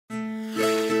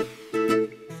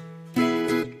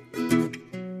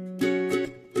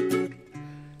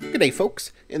G'day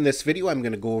folks, in this video I'm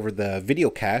going to go over the video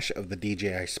cache of the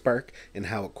DJI Spark and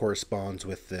how it corresponds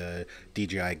with the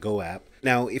DJI Go app.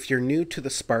 Now if you're new to the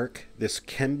Spark, this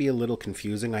can be a little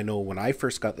confusing. I know when I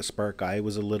first got the Spark I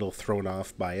was a little thrown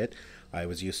off by it. I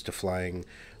was used to flying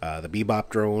the Bebop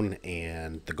drone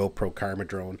and the GoPro Karma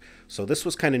drone, so this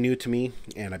was kind of new to me,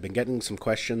 and I've been getting some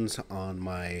questions on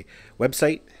my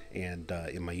website and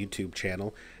in my YouTube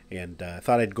channel, and I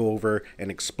thought I'd go over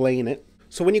and explain it.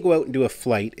 So when you go out and do a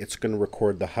flight, it's going to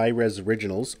record the high-res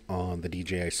originals on the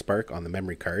DJI Spark on the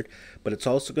memory card, but it's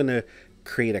also going to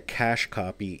create a cache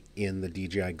copy in the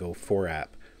DJI Go 4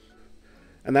 app.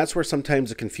 And that's where sometimes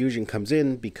the confusion comes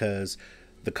in, because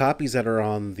the copies that are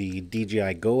on the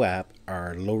DJI Go app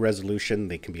are low resolution,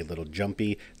 they can be a little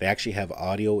jumpy, they actually have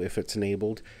audio if it's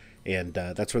enabled, and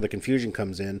that's where the confusion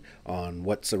comes in on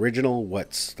what's original,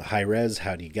 what's the high res,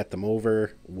 how do you get them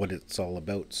over, what it's all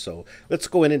about. So let's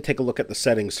go in and take a look at the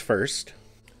settings first.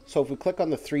 So if we click on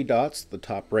the three dots, the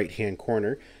top right hand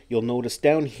corner, you'll notice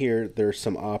down here there's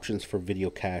some options for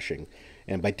video caching,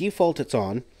 and by default it's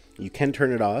on. You can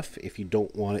turn it off if you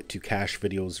don't want it to cache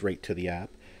videos right to the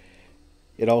app.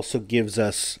 It also gives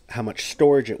us how much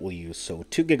storage it will use, so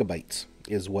 2 gigabytes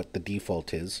is what the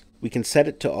default is. We can set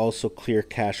it to also clear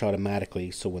cache automatically,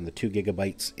 so when the 2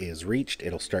 gigabytes is reached,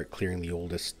 it'll start clearing the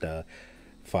oldest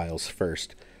files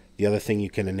first. The other thing you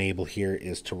can enable here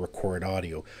is to record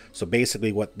audio. So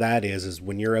basically what that is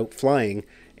when you're out flying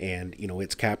and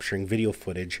it's capturing video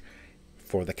footage,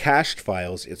 for the cached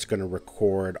files it's going to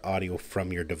record audio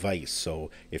from your device. So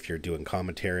if you're doing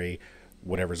commentary,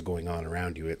 whatever's going on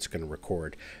around you, it's going to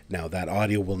record. Now that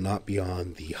audio will not be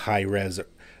on the high-res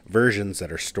versions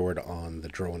that are stored on the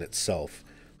drone itself.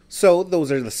 So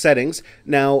those are the settings.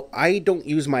 Now I don't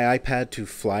use my iPad to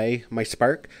fly my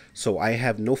Spark, so I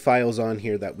have no files on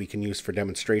here that we can use for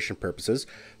demonstration purposes.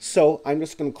 So I'm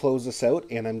just going to close this out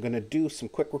and I'm going to do some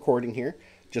quick recording here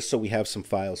just so we have some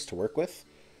files to work with.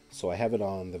 So I have it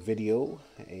on the video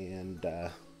and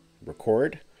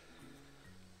record.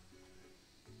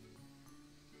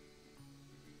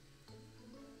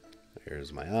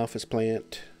 Here's my office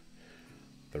plant,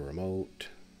 the remote,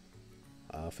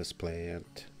 office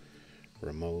plant,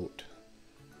 remote.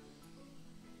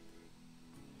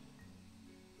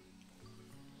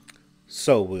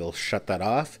 So we'll shut that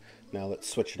off. Now let's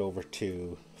switch it over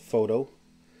to photo,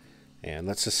 and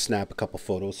let's just snap a couple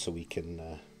photos so we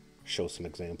can show some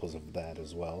examples of that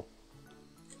as well.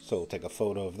 So we'll take a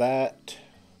photo of that.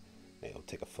 Maybe I'll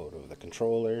take a photo of the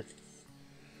controller.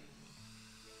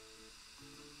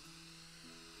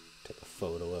 Take a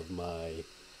photo of my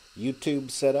YouTube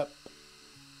setup.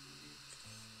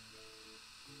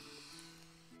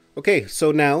 Okay,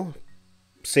 so now,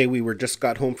 say we just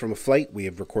got home from a flight, we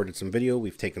have recorded some video,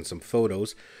 we've taken some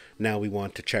photos, now we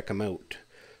want to check them out.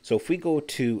 So if we go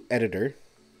to Editor,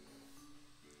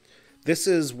 this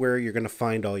is where you're going to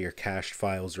find all your cached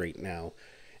files right now.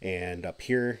 And up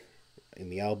here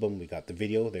in the album, we got the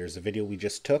video. There's the video we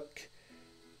just took.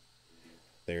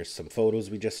 There's some photos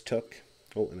we just took.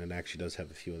 Oh, and it actually does have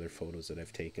a few other photos that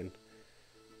I've taken.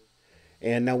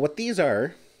 And now what these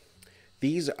are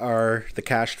the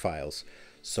cached files.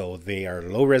 So they are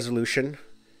low resolution,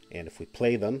 and if we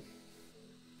play them,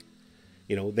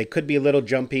 they could be a little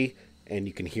jumpy, and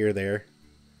you can hear there.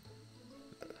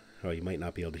 Oh, you might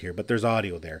not be able to hear, but there's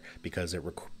audio there because it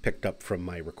picked up from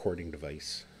my recording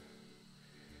device.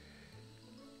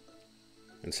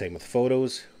 And same with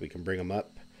photos, we can bring them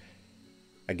up.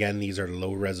 Again, these are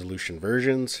low resolution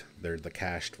versions. They're the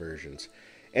cached versions.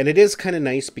 And it is kind of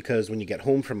nice because when you get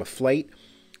home from a flight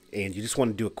and you just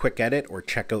want to do a quick edit or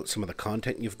check out some of the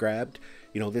content you've grabbed,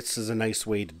 this is a nice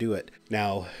way to do it.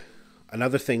 Now,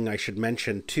 another thing I should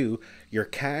mention too, your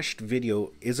cached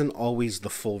video isn't always the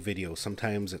full video.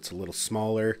 Sometimes it's a little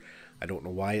smaller. I don't know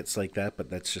why it's like that, but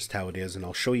that's just how it is. And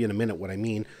I'll show you in a minute what I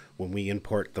mean. When we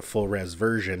import the full res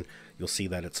version, you'll see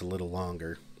that it's a little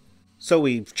longer. So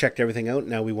we've checked everything out.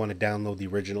 Now we want to download the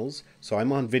originals. So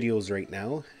I'm on videos right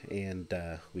now, and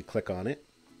we click on it.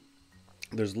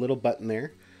 There's a little button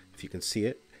there, if you can see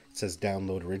it. It says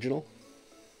download original,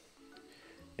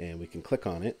 and we can click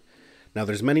on it. Now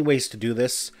there's many ways to do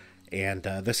this, and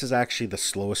this is actually the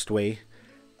slowest way.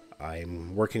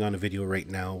 I'm working on a video right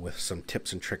now with some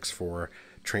tips and tricks for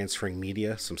transferring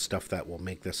media, some stuff that will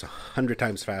make this 100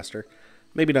 times faster.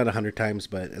 Maybe not 100 times,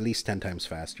 but at least 10 times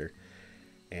faster.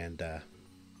 And a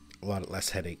lot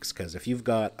less headaches, because if you've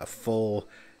got a full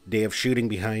day of shooting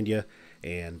behind you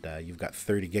and you've got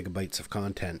 30 gigabytes of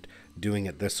content, doing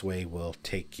it this way will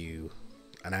take you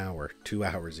an hour, 2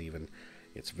 hours even.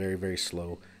 It's very, very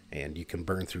slow, and you can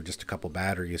burn through just a couple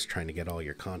batteries trying to get all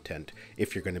your content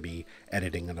if you're going to be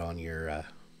editing it on your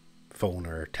phone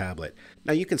or tablet.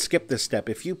 Now you can skip this step.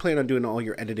 If you plan on doing all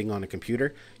your editing on a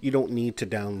computer, you don't need to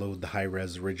download the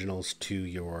high-res originals to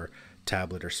your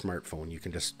tablet or smartphone. You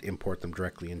can just import them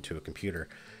directly into a computer.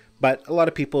 But a lot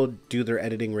of people do their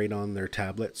editing right on their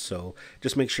tablets, so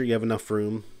just make sure you have enough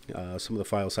room. Some of the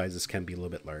file sizes can be a little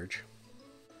bit large.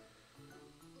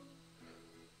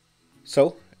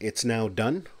 So it's now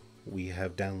done. We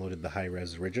have downloaded the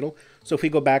high-res original. So if we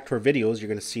go back to our videos, you're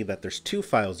going to see that there's two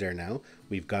files there now.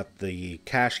 We've got the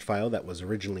cached file that was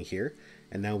originally here,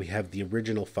 and now we have the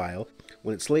original file.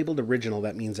 When it's labeled original,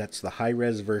 that means that's the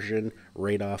high-res version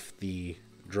right off the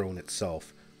drone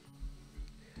itself.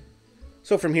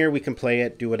 So from here we can play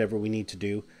it, do whatever we need to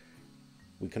do.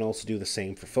 We can also do the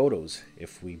same for photos.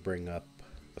 If we bring up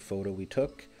the photo we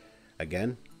took,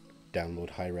 again,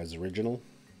 download high-res original.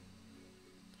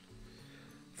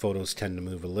 Photos tend to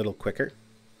move a little quicker.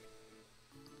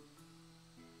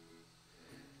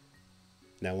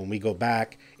 Now when we go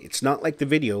back, it's not like the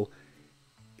video.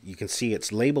 You can see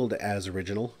it's labeled as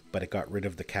original, but it got rid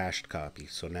of the cached copy.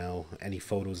 So now any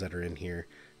photos that are in here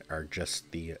are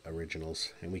just the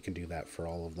originals, and we can do that for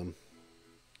all of them.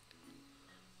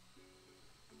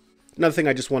 Another thing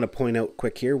I just want to point out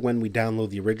quick here, when we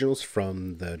download the originals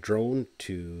from the drone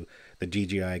to the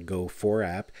DJI Go 4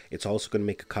 app, it's also going to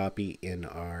make a copy in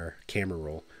our camera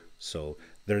roll. So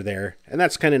they're there, and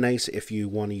that's kind of nice if you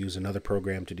want to use another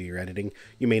program to do your editing.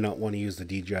 You may not want to use the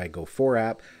DJI Go 4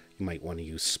 app. You might want to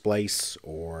use Splice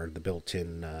or the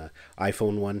built-in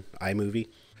iPhone one, iMovie.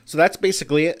 So that's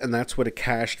basically it, and that's what a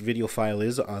cached video file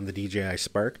is on the DJI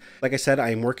Spark. Like I said,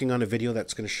 I am working on a video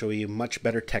that's going to show you much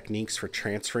better techniques for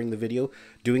transferring the video.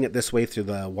 Doing it this way through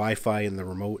the Wi-Fi and the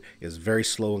remote is very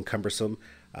slow and cumbersome.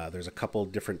 There's a couple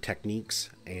different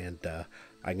techniques, and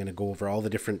I'm going to go over all the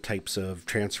different types of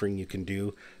transferring you can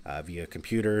do via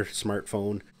computer,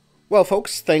 smartphone. Well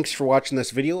folks, thanks for watching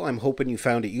this video. I'm hoping you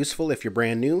found it useful. If you're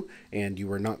brand new and you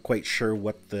were not quite sure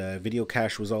what the video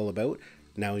cache was all about,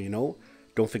 now you know.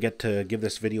 Don't forget to give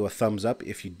this video a thumbs up.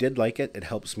 If you did like it, it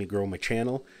helps me grow my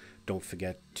channel. Don't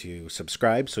forget to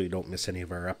subscribe so you don't miss any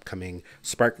of our upcoming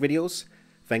Spark videos.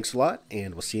 Thanks a lot,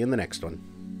 and we'll see you in the next one.